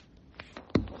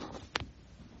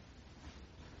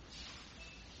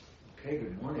Okay,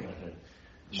 good morning.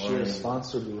 Shir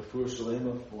sponsored the Refuah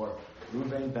Shalema for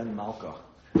Ruvain ben Malka.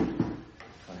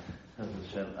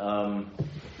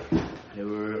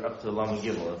 We're up to Lama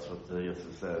Gimel, that's what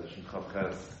Yosef said. Shinchav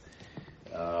Ches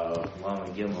Lama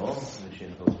Gimel,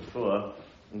 Mishin Chos Refuah.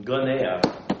 Goneach.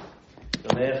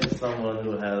 Goneach is someone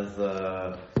who has,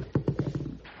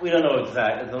 we don't know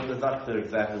exactly, it's not clear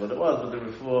exactly what it was, but the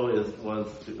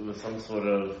Refuah was some sort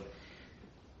of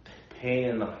pain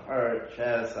in the heart,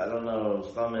 chest, I don't know,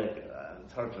 stomach,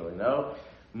 it's hard to really know.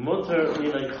 Mutter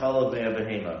Lina Kala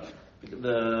Behema.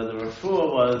 The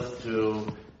refuah was to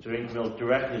drink milk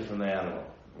directly from the animal.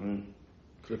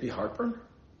 Could it be heartburn?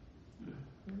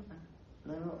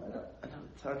 No, I don't.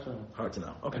 It's hard to know. Hard to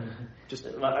know. Okay. Just,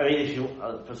 I mean, if you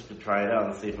first could try it out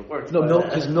and see if it works. No,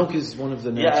 milk is one of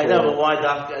the natural... Yeah, I know, but why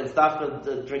Dafka? It's Dafka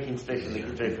the drinking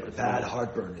station. Bad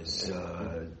heartburn is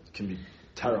can be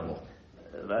terrible.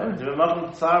 The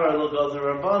Makom Tzara will go to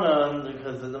Rabbanan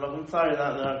because the Makom Tzara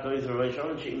not going to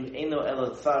Rishon. She ain't no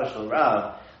Elot Tzara Shel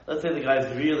Rav. Let's say the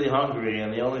guy's really hungry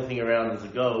and the only thing around is a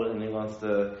goat and he wants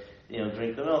to,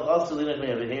 drink the milk. Also, it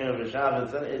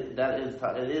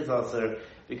is also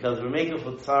because we're making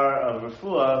for Tzar of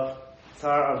Refuah,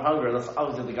 Tzar of hunger. Unless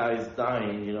obviously the guy is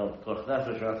dying, Koch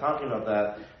Nefesh. We're not talking about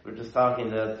that. We're just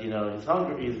talking that, he's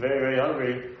hungry. He's very, very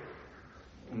hungry.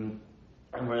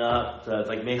 And we're not, it's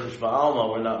like Mechush Ba'alma,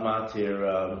 we're not matir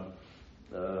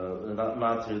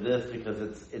this because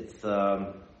it's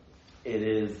a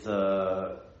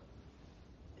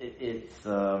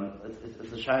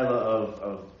shaila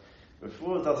of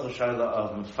refuah. It's also a shaila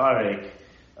of Mefarek,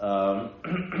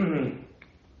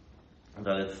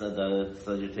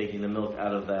 that you're taking the milk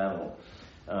out of the animal.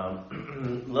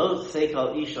 Lo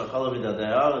seikal isha chalav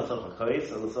b'dadeya l'socha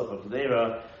kais l'socha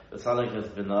k'deira l'sanik es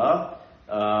b'na.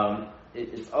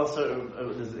 It's also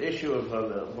there's an issue of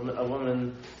a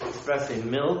woman expressing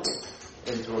milk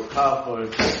into a cup or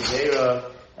into a k'deira,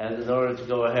 and in order to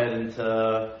go ahead and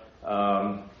to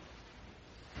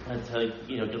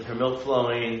get her milk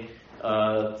flowing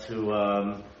for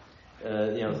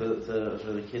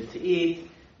the kid to eat.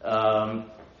 But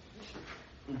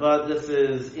this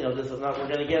is not. We're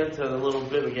going to get into it a little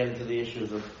bit. We get into the issues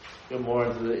more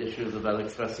into the issues about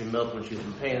expressing milk when she's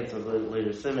in pain. It's a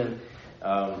later siman.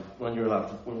 When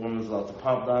when woman's allowed to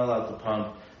pump, not allowed to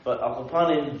pump. But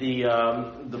upon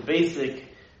the basic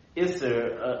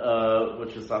Isser,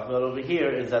 which is talked about over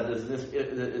here, is that there's an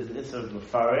Isser of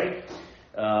Mefarek,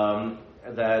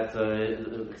 that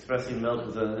expressing milk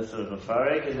is an Isser of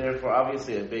Mefarek, and therefore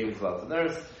obviously a baby's allowed to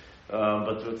nurse,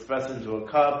 but to express into a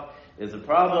cup is a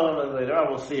problem, and later on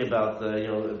we'll see about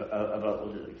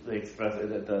about they express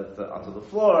it onto the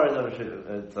floor, and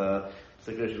it's a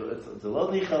lo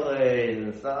nichale, and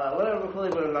it's not whatever.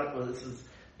 But we're not. This is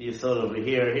the yesod over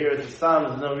here. Here it's Sam.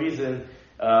 There's no reason.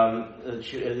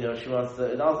 She wants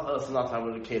to. And also not talking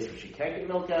about a case where she can't get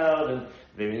milk out and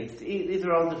baby needs to eat. These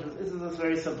are all different. This is a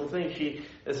very simple thing.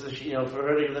 For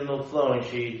her to get the milk flowing,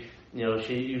 she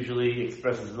usually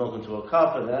expresses milk into a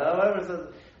cup, and whatever.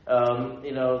 So,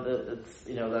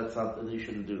 that's not. You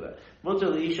shouldn't do that.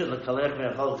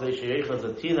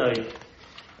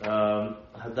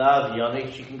 Hadav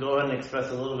Yanik, she can go ahead and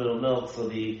express a little bit of milk, so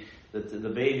the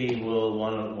baby will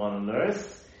want to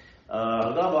nurse.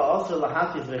 Also, I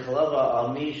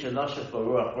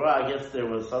guess there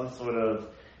was some sort of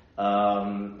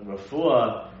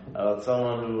refuah,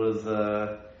 someone who was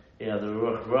the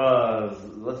ruach ra, he's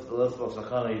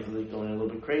going a little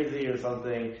bit crazy or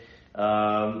something.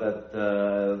 That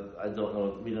I don't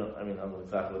know. I don't know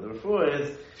exactly what the refuah is,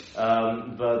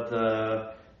 but.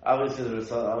 Obviously,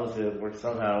 it works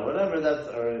somehow. Whatever that's,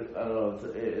 or I don't know.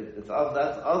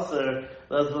 That's also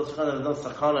there's no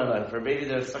sakana. Like for baby,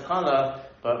 there's sakana,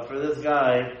 but for this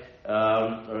guy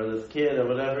or this kid or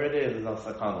whatever it is, there's no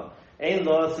sakana. Ein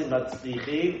lo asim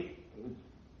matzlichi.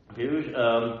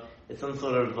 It's some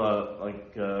sort of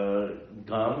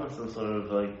gum, some sort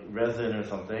of resin or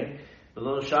something. The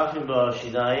little shafim ba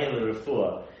shidayim the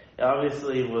refuah. It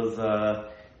obviously was.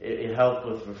 It helped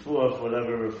with refuah, for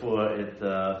whatever refuah it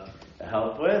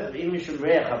helped with. Even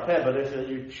but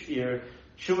if you're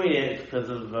chewing it because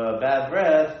of bad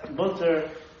breath, mutter,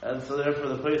 and so therefore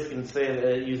the place can say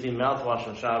that using mouthwash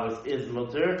on Shabbos is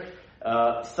mutter.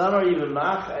 Some are even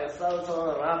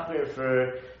machmir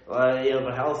for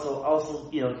but also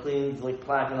cleans like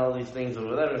plaque and all these things or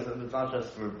whatever. So it's not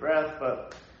just for breath,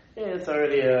 but it's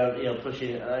already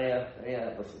pushing.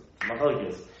 It's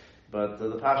machlokes. But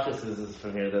the pashtus is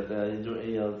from here that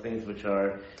things which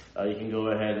are you can go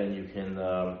ahead and you can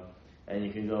go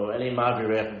any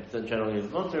mavirech generally is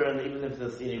mutter, and even if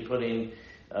this you're putting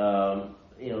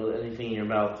anything in your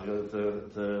mouth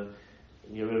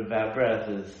get rid of bad breath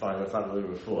is fine. That's not really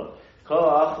refuah. Kol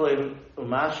achlim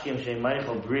umashkim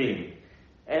she'meichel brim.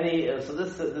 So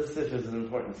this sif is an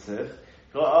important sif.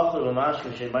 Kol achlim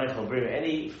umashkim she'meichel brim.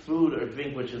 Any food or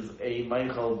drink which is a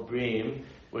meichel brim,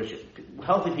 which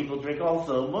healthy people drink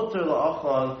also, mutter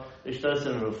la'achlan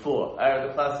ishtosin refuah.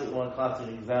 The classic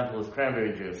example is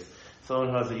cranberry juice. Someone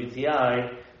who has a UTI,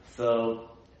 so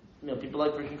people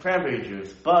like drinking cranberry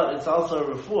juice, but it's also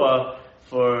a refuah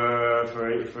for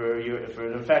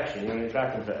an infection, urinary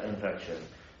tract infection.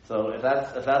 So if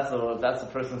that's the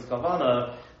person's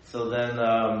kavana, so then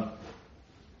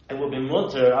it will be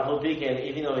mutter afal biken,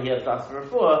 even though he has das for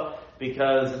refuah,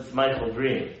 because it's meichel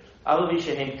brim. Afal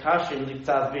bishehem kashin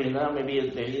liktzas brim. Now maybe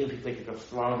if you take a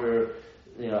stronger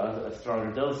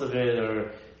dose of it,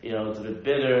 or it's a bit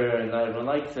bitter and not everyone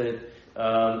likes it.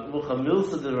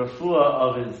 Muchamilsa the refuah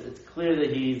of it's clear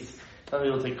that he's some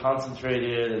people take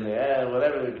concentrated and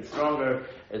whatever they get stronger.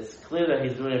 It's clear that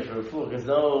he's doing it for refuah, because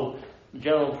no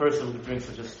general person would drink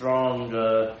such a strong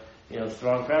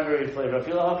strong cranberry flavor. I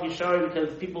feel like shari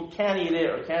because people can eat it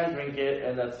or can drink it,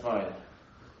 and that's fine.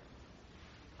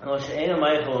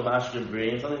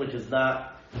 Something which is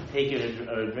not taken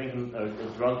or drinking or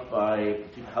drunk by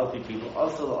healthy people.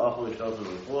 Also, the awful which also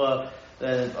refuah.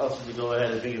 Then it's also to go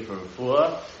ahead and drink it for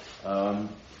refuah.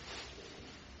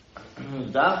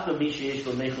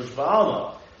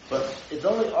 But it's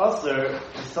only usher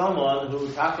to someone who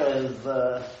taka is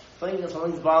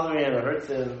something's bothering him or hurts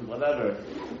him, whatever.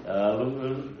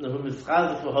 Who is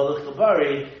chazik for holach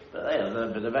kabari, but he has a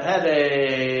bit of a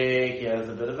headache, he has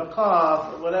a bit of a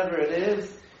cough, whatever it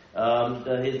is.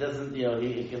 That he doesn't,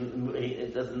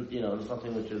 it doesn't, it's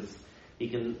something which is he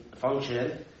can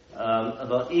function.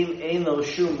 But ain't no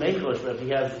shum mechush, but if he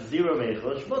has zero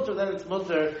mechush, mutter, then it's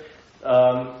mutter.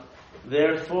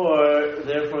 Therefore,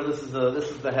 this is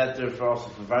the heter for also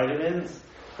for vitamins.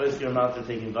 Place your amount of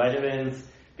taking vitamins,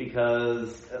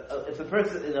 because if the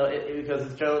person, because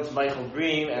it's general to Michael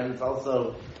Bream, and it's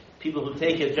also people who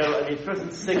take it. If the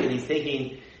person's sick and he's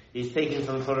taking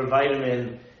some sort of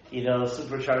vitamin,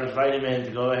 supercharged vitamin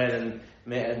to go ahead and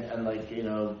make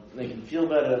him feel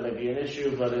better. That might be an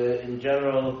issue, but in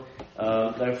general,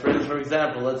 like for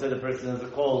example, let's say the person has a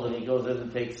cold and he goes in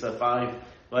and takes 5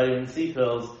 vitamin C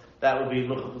pills. That would be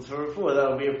muchachos for refuah. That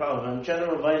would be a problem. In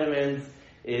general, vitamins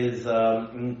is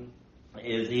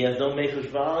he has no mechush,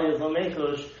 he has no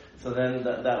mechush. So then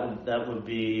that would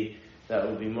be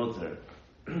mutter.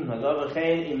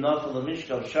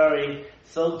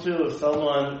 So too, if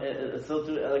someone,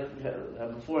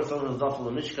 like before, someone who's nafal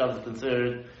l'mishkav is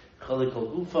considered chalik kol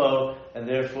gufo, and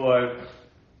therefore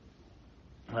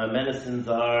medicines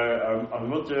are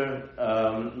mutter,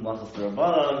 lachas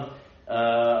d'rabbanan,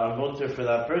 are mutter for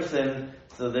that person.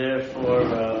 So therefore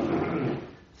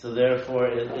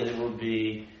it will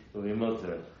be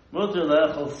mutter. Mutter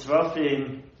le'echol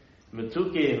srafim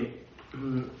metukim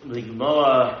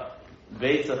ligmoa.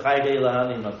 If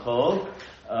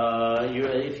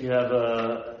you have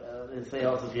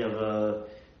a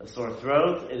sore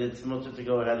throat, it's mutter to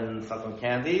go ahead and suck on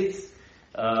candies,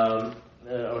 or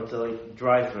to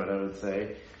dry throat, I would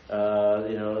say.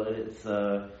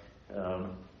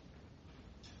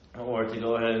 Or to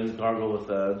go ahead and gargle with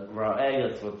a raw egg.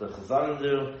 That's what the chazanim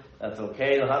do. That's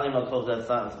okay. The hanim makol, that's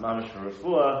not mamish for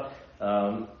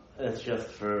refuah. It's just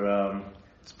for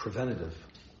it's preventative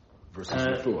versus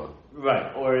refuah.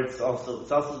 Right, or it's not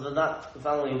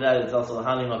only that, it's also the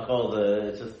hani makol,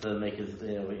 it's just to make his,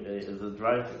 is a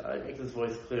drive, I make this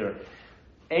voice clear.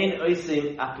 Ein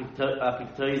oisim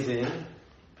apiktoizin,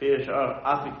 pirush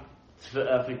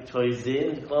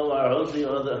apiktoizin, klomar hosi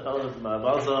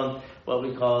mazon,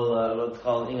 what's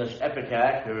called in English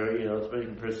epicac, or, it's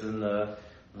making a person,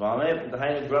 vomit. The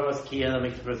hainu gramas kia, that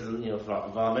makes a person,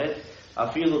 vomit.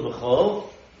 Afilu b'chol,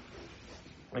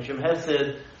 Hashem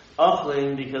Hesed,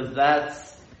 Ochling, because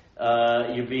that's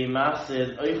you're being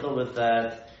mafsid oichel with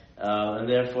that, and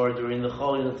therefore during the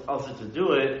chol it's also to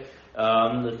do it,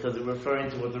 because it's referring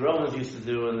to what the Romans used to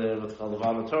do in what's called the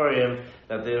vomitorium,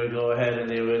 that they would go ahead and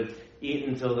they would eat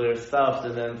until they're stuffed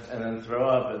and then throw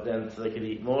up, and then so they could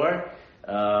eat more.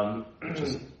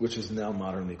 Which is now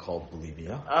modernly called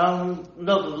bulimia.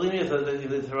 No, the bulimia is that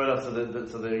they throw it up so they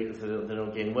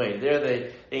don't gain weight. There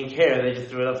they didn't care. They just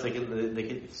threw it up so they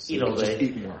could eat all day. Just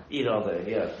eat more. Eat all day.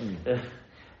 Yeah.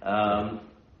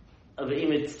 The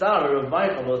image star of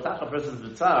Michael, but a person's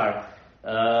bitzar,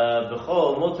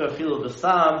 bechol mutar afilu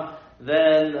b'sam.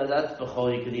 Then that's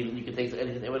bechol. You could take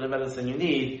anything, whatever medicine you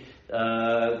need.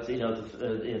 A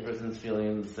person's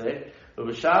feeling sick. But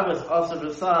with Shabbos, also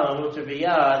b'sam, mutar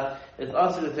biyad, it's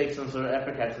also to take some sort of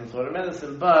epicac, some sort of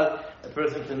medicine, but a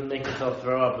person can make himself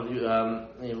throw up with,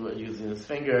 using his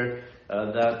finger,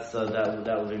 that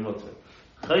would be mutar.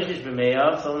 Choshish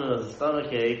b'meyav, someone who has a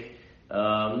stomachache,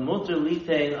 mutar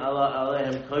litain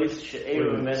alehem kois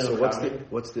she'eru menu. So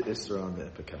what's the isra on the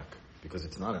epicac? Because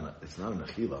it's not an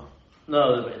achila.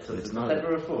 No, it's a type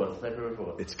of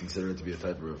refuah. It's considered to be a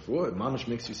type of refuah. It mamish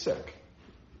makes you sick.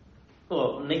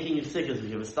 Well, making you sick is if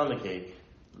you have a stomachache.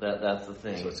 That's the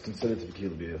thing. So it's considered to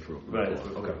be a refuah. Right.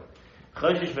 Okay.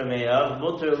 Choshish b'meyav,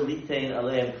 mutar litain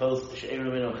alehem kois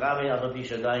she'eru menu chami, afa pi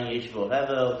shadayin yesh bo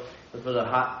hevel. Let's put a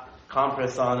hot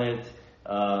compress on it.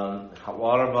 Hot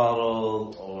water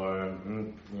bottle, or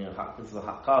this is a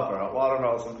hot cup or a hot water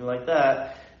bottle, something like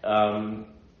that.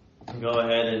 Go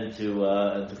ahead and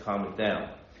to calm it down.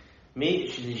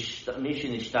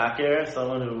 Mishinishtaker,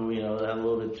 someone who had a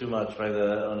little bit too much by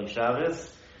the Oni Shabbos.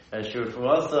 As sure for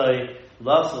us,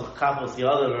 lots kapos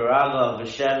yada v'ragla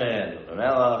v'shemen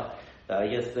v'melach. I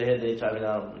guess they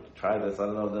try this. I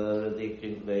don't know.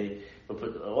 They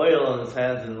put oil on his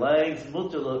hands and legs.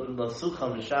 Mutar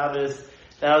l'sucham v'Shabbos.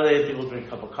 Nowadays, people drink a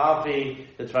cup of coffee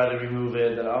to try to remove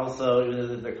it. And also,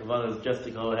 even if their kavanah is just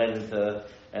to go ahead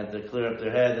and to clear up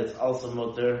their head, it's also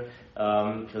mutar,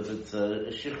 because it's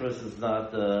shichros is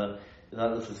not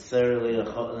necessarily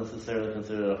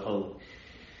considered a chol.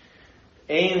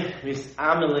 Ein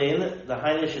misamelin the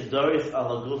heinish doris al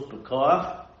haguf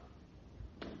b'koach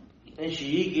and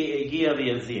sheyigia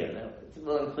v'yazir. Now it's a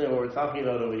little unclear what we're talking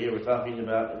about over here. We're talking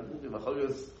about the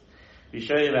Chagas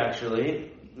B'Shoyev actually.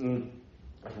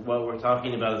 What we're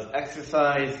talking about is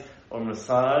exercise or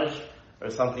massage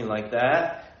or something like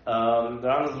that. The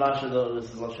Rambam's Masha, though,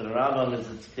 this is Lashon Rambam, is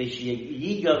it's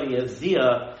yiga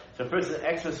v'yazia. If a person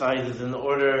exercises in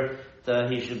order that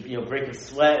he should, break a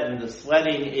sweat, and the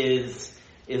sweating is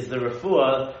the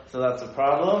refuah, so that's a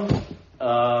problem.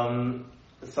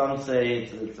 Some say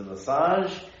it's a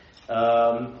massage.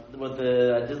 I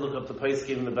did look up the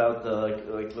poskim about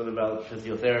what about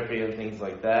physiotherapy and things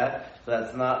like that. So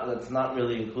that's not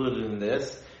really included in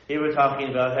this. Here we're talking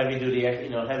about heavy duty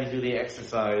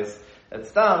exercise.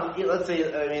 Let's say,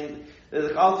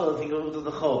 there's also, I think,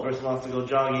 the whole person wants to go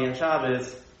jogging on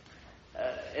Shabbos.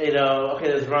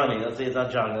 There's running. Let's say it's not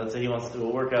jogging. Let's say he wants to do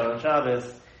a workout on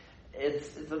Shabbos.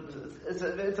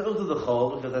 It's over the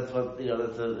whole, because that's what,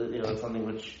 that's something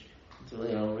which, it's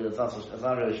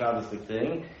not really a Shabbos-like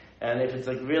thing. And if it's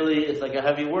like a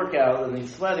heavy workout and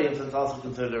he's sweating, so it's also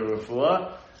considered a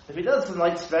refuah. If he does some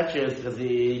light stretches because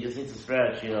he just needs to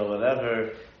stretch,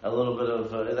 whatever, a little bit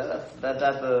of that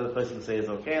the person can say is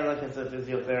okay. And like I said,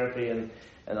 physiotherapy and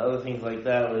other things like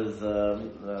that was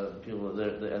people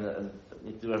and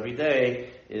do every day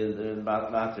is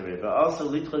matter. But also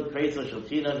litchol kreisel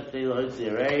shaltina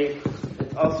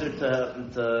it's also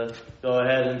to go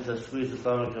ahead and to squeeze the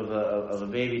stomach of a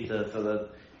baby to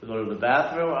go to the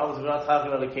bathroom. Obviously, we're not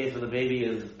talking about a case where the baby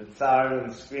is tsar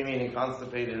and screaming and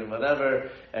constipated and whatever,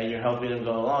 and you're helping him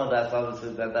go along. That's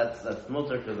obviously that's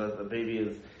mutar, because the baby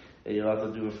is, you're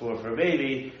allowed to do it for a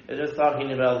baby. It's just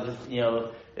talking about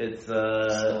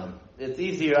it's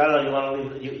easier. I don't know.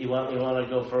 You want to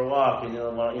go for a walk, and you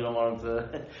don't want him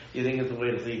to. You think it's a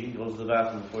way so you can go to the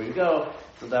bathroom before you go.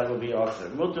 So that would be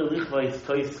awesome. Mutar lichvais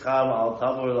kois cham al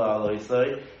tabor la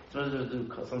aloisai. Supposed to do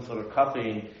some sort of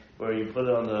cupping, where you put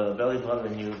it on the belly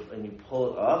button and you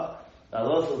pull it up.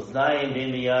 Also, znayin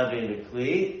bein miyad bein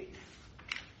kli,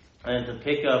 and to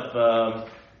pick up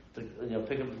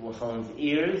someone's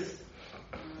ears.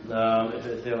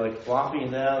 If they're like flopping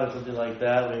down or something like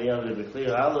that, maybe on the kli.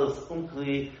 Alos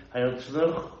umkli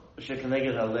hayotznuch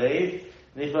shekeneged halev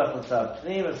niflach l'tzav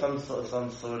pnim, or some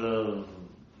sort of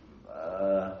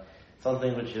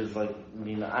something which is like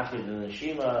active in the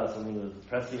shima, something that's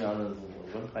pressing on his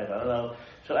windpipe. I don't know.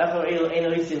 These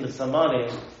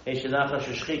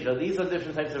are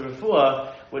different types of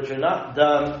refuah which are not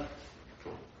done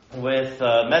with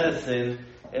medicine.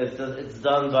 It's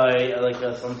done by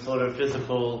some sort of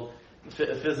physical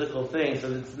thing.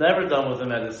 So it's never done with the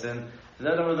medicine. It's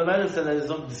never done with the medicine. And there's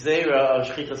no zera of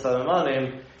shchichas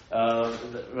salamanim,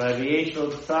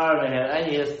 radiational tsar, and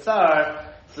he has tsar.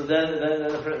 So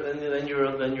then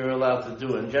you're allowed to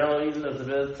do it. And generally, even if it's a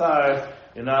bit of tsar,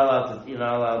 you're not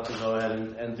allowed to go ahead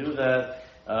and do that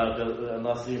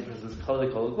unless the person's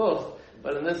kol both.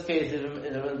 But in this case,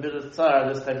 in a bit of tsar,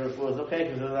 this type of refuah is okay,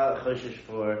 because they're not choshish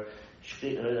for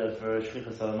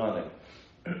shchichas salamanim.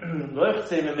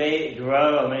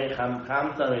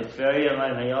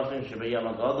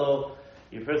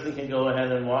 Your person can go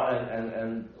ahead and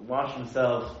wash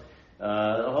himself.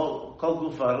 The whole kol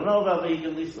gufa, I don't know about, but you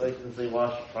can at least say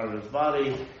wash part of his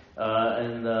body.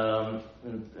 in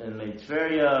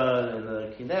Tveria, in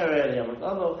the Kinneret, Yom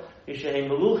Gadol, Yishehem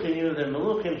Meluchim, even the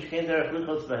Meluchim, Shkein Derech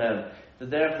Lichos Behem. The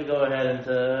derech to go ahead and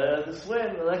to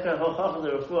swim, like a hochach the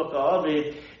refuah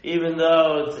ka'avi, even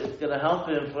though it's going to help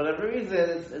him for whatever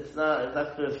reason, it's not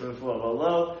clear for refuah.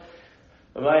 Although,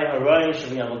 Amay Harayim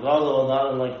Shem Yamagalo,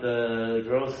 not like the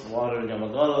gross water in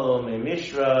Yamagalo, Me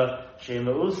Mishra, Shem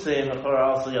Usim,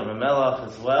 also Yamamelach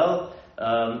as well.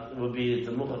 Would be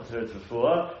the muchach to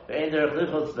refuah.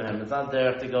 It's not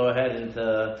there to go ahead and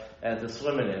to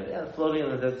swim in it. Yeah, floating in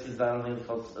the Dead Sea, I don't think it's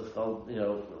called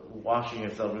washing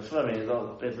yourself or swimming. It's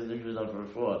all basically used on for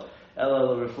refuah.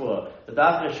 Ela refuah. The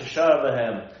dafka shashar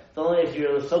behem. It's only if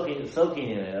you're soaking in it.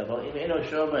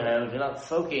 If you're not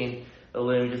soaking the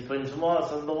limb, you're just putting some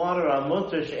water on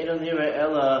mutter she'eno nira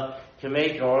ela can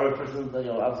make, or a person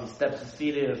obviously steps his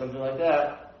feet in or something like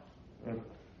that.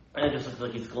 And it just looks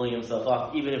like he's cooling himself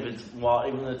off, even if it's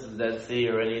the Dead Sea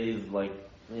or any of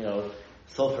these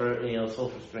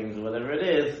sulfur springs or whatever it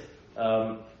is.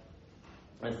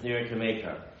 It's near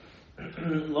Kamekar.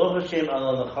 Lo Hashem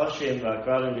ala Nachashim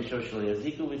v'Akravim b'Shoshli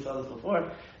Yaziku. We saw this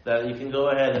before, that you can go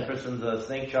ahead. A person's a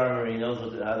snake charmer. He knows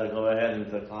how to go ahead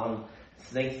and to calm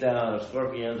snakes down or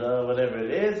scorpions or whatever it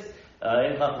is.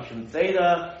 In Chachashim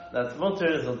Tzeda, that's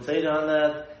mutter. There's no Tzeda on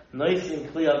that. Noisin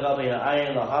kli al gabi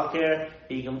ha'ayin lahaker.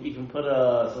 You can put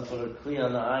some sort of kli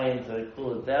on the ayin to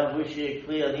cool it down. Vushi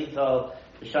kli anital.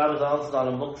 The Shabbos also not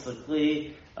a muksa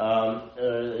kli.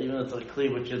 Even though it's a kli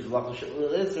which is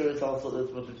this, or it's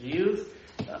what it's used.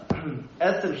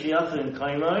 Etzem shiyasu in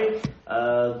kaimai,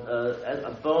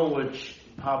 a bone which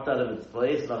popped out of its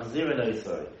place. Machzir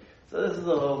noisoi. So this is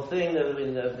the whole thing that I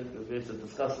think we have to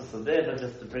discuss this a bit, but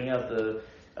just to bring out the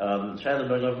Shailah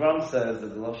Ben Avram says that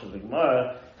the Lashon of the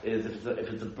Gemara is if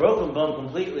it's a broken bone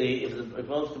completely, if the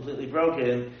bone's completely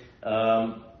broken,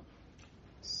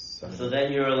 so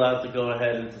then you're allowed to go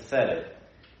ahead and to set it.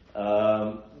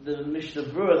 The Mishnah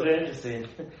Berurah is very interesting.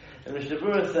 The Mishnah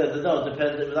Berurah says that no, it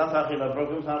depends. We're not talking about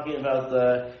broken. We're talking about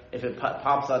if it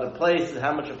pops out of place and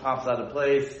how much it pops out of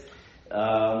place. I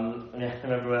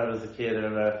remember when I was a kid,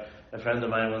 a friend of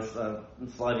mine was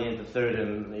sliding into third,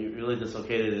 and he really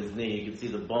dislocated his knee. You could see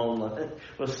the bone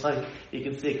was like you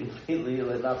could see it completely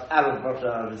not out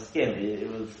of his skin.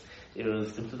 It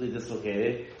was completely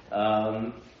dislocated.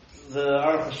 The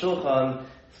Aruch Shulchan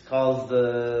calls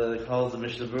the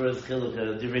Mishnah Berurah's chiluk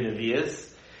divrei nevius.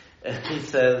 He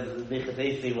says,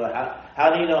 how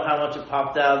do you know how much it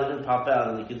popped out? It didn't pop out,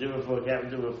 and you can do it before,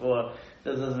 can't do it before.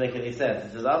 That doesn't make any sense.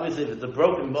 He says, obviously, if it's a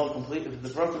broken bone, we're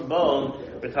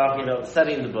talking about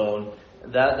setting the bone.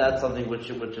 That's something which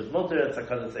is mutter. It's a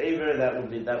kaddish aver. That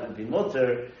would be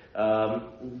mutter.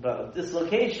 But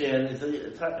dislocation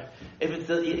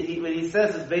what he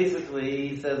says is basically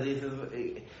he says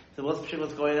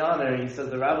what's going on there. He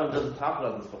says the Rambam doesn't talk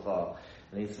about this before.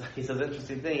 And he says an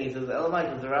interesting thing. He says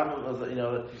Elamai, the Rambam was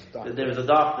there was a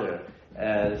doctor.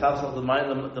 And it's also the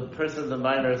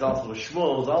minor is also a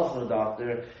shmuel, is also a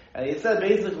doctor. And he said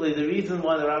basically the reason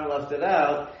why the Rambam left it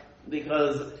out,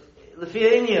 because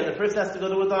the Indian, the person has to go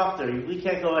to a doctor. We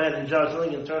can't go ahead and judge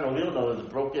something internal. We don't know, is it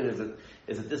broken,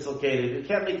 is it dislocated? We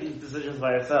can't make these decisions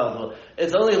by ourselves. Well,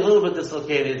 it's only a little bit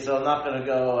dislocated, so I'm not going to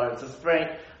go, or it's a sprain.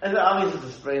 And obviously it's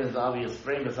a sprain, it's an obvious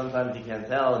sprain, but sometimes you can't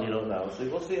tell and you don't know. So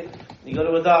we'll see. You go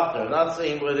to a doctor. I'm not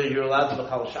saying whether you're allowed to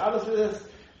Chal Shabbos for this.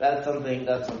 That's something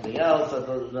else. That's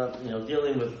not,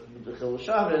 dealing with the Chil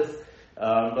Shabbos.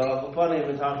 But Al Kapanim,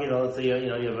 we're talking, let's say, you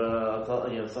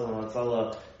have someone on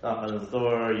Salah knock on his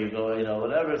door, or you go,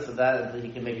 whatever, so that he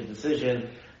can make a decision.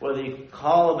 Whether you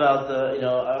call about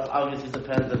obviously it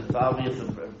depends if it's obvious a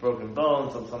broken bone.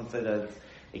 Some say that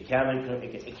it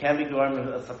can be garment,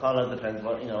 a sakana, depends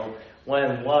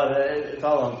when, what, it's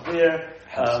all unclear.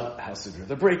 How severe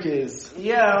the break is.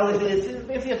 Yeah,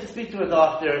 if you have to speak to a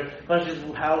doctor, question is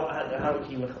what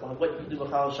you do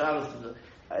with Chal Shabbos.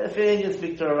 If you can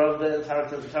speak to a Rav, it's hard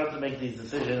to make these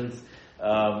decisions.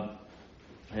 So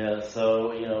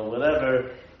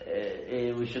whatever.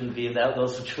 We shouldn't be in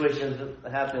those situations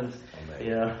that happens.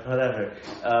 Whatever.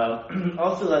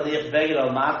 Also, the beged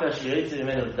al maka sheyitzu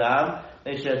mimenu dam.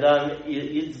 They should have done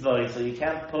yitzvah. So you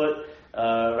can't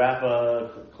wrap a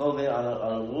clothing on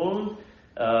a wound.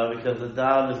 Because the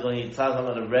dam is going to yitzaz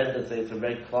on a red, let's say it's a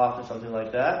red cloth or something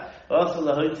like that. But also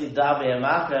lahoitzi dam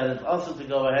be'amaka, and it's also to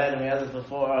go ahead, and we had this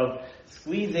before, of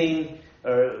squeezing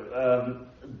or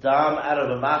dam out of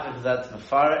a maka, because that's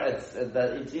mafar. It's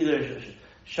either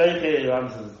shoichet or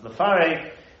it's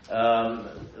mafarek. You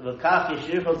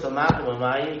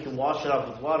can wash it off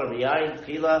with water. You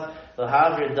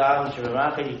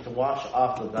can wash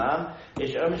off the dam. You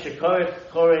can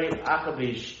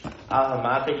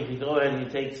go ahead and you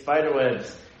take spider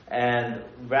webs and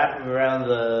wrap them around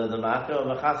the makkah,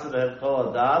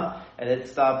 and it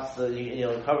stops,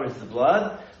 covers the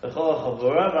blood. Then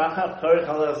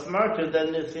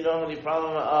there's any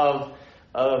problem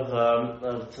of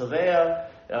tavea.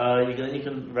 You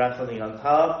can wrap something on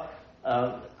top.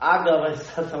 Agav,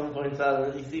 someone points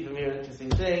out, you see from here an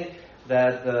interesting thing,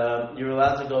 that you're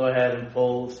allowed to go ahead and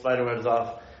pull spider webs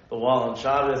off the wall on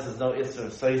Shabbos. There's no Isser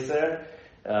Soiser.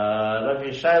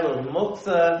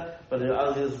 But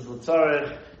obviously this is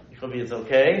L'tzorech, it's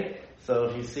okay. So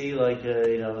if you see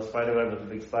a spider web with a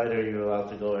big spider, you're allowed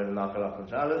to go ahead and knock it off on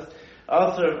Shabbos.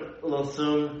 Also,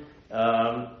 L'sum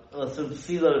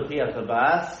Psila P'iyat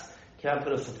Habas. Can't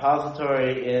put a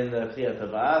suppository in the P'iyat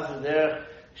Habas. And there,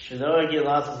 Shenoagi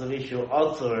Lasas of Ishu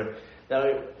Altzor. Now,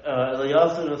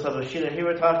 here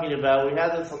we're talking about, we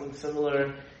had something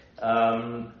similar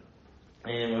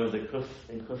in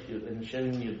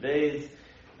Shin Yud Beis,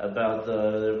 about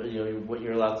what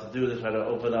you're allowed to do to try to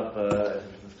open up, if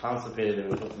it's constipated, they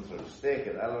would put some sort of stick,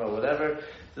 and I don't know, whatever.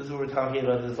 This is what we're talking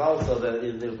about. This also, that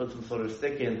they would put some sort of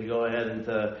stick in to go ahead and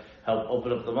to help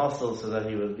open up the muscles so that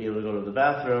he would be able to go to the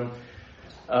bathroom.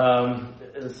 So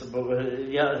you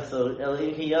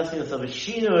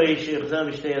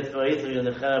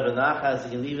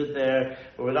can leave it there,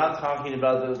 but we're not talking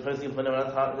about the person.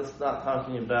 This is not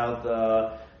talking about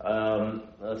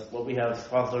what we have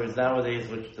suppositories nowadays,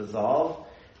 which dissolve.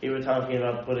 Here we're talking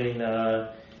about putting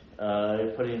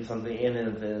something in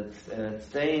and it's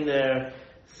staying there.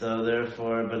 So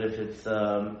therefore, but if it's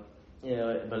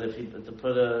but if you to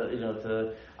put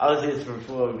to obviously it's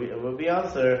for it would be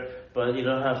answer, but you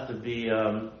don't have to be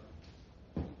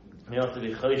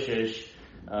choshish,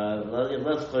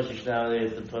 less choshish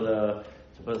nowadays to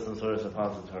put some sort of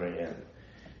suppository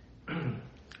in.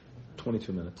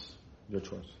 22 minutes. Your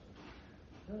choice.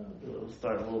 We'll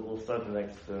start the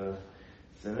next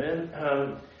simin.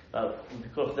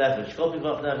 Pikuach nefesh. Kol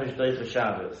pikuach nefesh doiche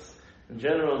Shabbos. In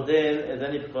general, din is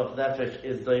any pikuach nefesh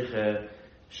is doiche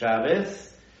Shabbos.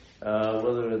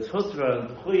 Whether it's hutra and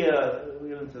tuchuya, we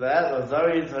get into that.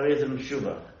 Zaris and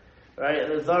meshubach. Right?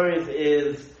 The zaris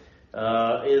is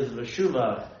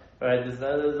meshubach. Right? There's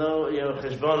no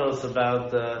cheshbonos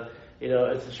about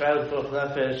it's a shayla pikuach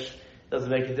nefesh. Doesn't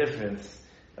make a difference.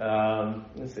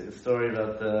 Let's say the story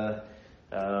about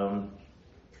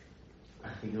I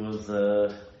think it was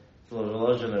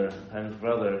Volozhiner, Chaim's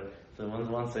brother. So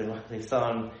once they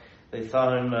saw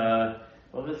him.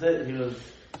 What was it?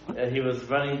 He was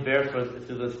running barefoot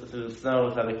through the snow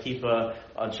without a kippah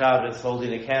on Shabbos,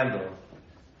 holding a candle.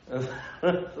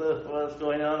 What's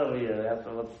going on over here?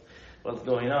 After what's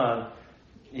going on?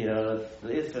 It's the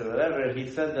Isser, whatever. He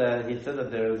said that I think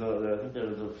there was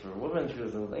for a woman, she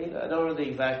was a lady. I don't know the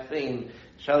exact thing.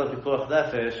 Shalom pikuach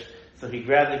nefesh. So he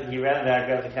ran back,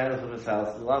 grabbed the candle from his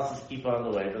house, and lost his kippah on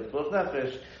the way. But pikuach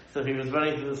nefesh. So he was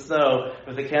running through the snow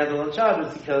with the candle on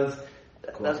Shabbos because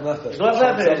pikuach nefesh.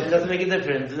 It doesn't make a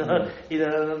difference. No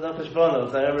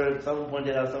cheshbonos. I remember someone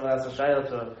pointed out, someone asked a shayla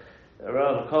to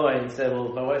Rav Kohen and said, "Well,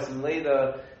 if my wife's in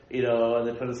Leda, and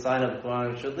they put a sign up,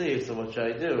 I should leave. So what should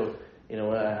I do?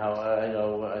 How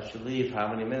I should leave? How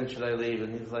many minutes should I leave?"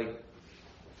 And he's like,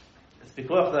 "It's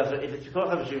pikuach nefesh. If it's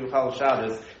pikuach nefesh, you follow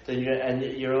Shabbos, then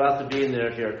you're allowed to be in there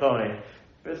if you're a kohen."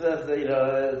 First,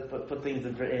 put things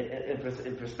in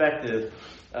perspective.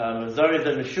 Zaris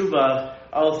and meshubach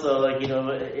also,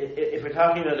 if we're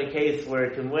talking about a case where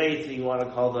it can wait, so you want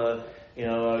to call a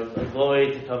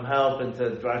goy to come help and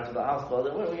to drive to the hospital,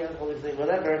 then we have all these things,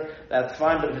 whatever. That's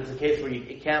fine. But if it's a case where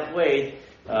it can't wait.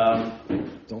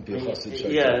 Don't be a chassid.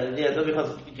 Don't be a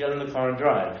chassid. Get in the car and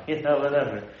drive.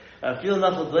 Whatever. Feel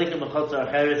nothing like a mechotzer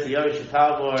acheres yorish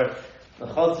tavor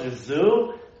mechotzer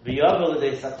zu v'yavol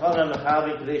l'dei sakana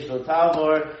mechavi kadesh lo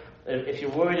tavor. If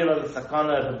you're worried about the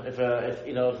sakana, if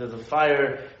there's a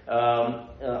fire on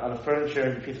a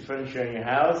piece of furniture in your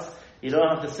house, you don't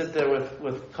have to sit there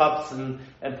with cups and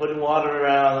putting water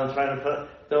around and trying to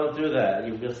don't do that.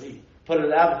 You just put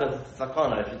it out because it's a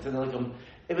sakana.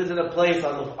 If it's in a place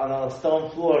on a stone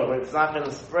floor where it's not going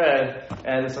to spread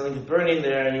and something's burning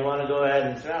there and you want to go ahead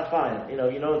and say, fine,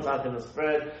 it's not going to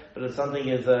spread, but if something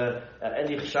is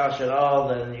any chashash at all,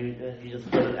 then you just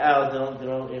put it out.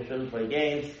 You shouldn't play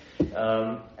games.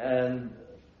 And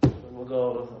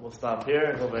we'll stop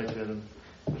here and go back to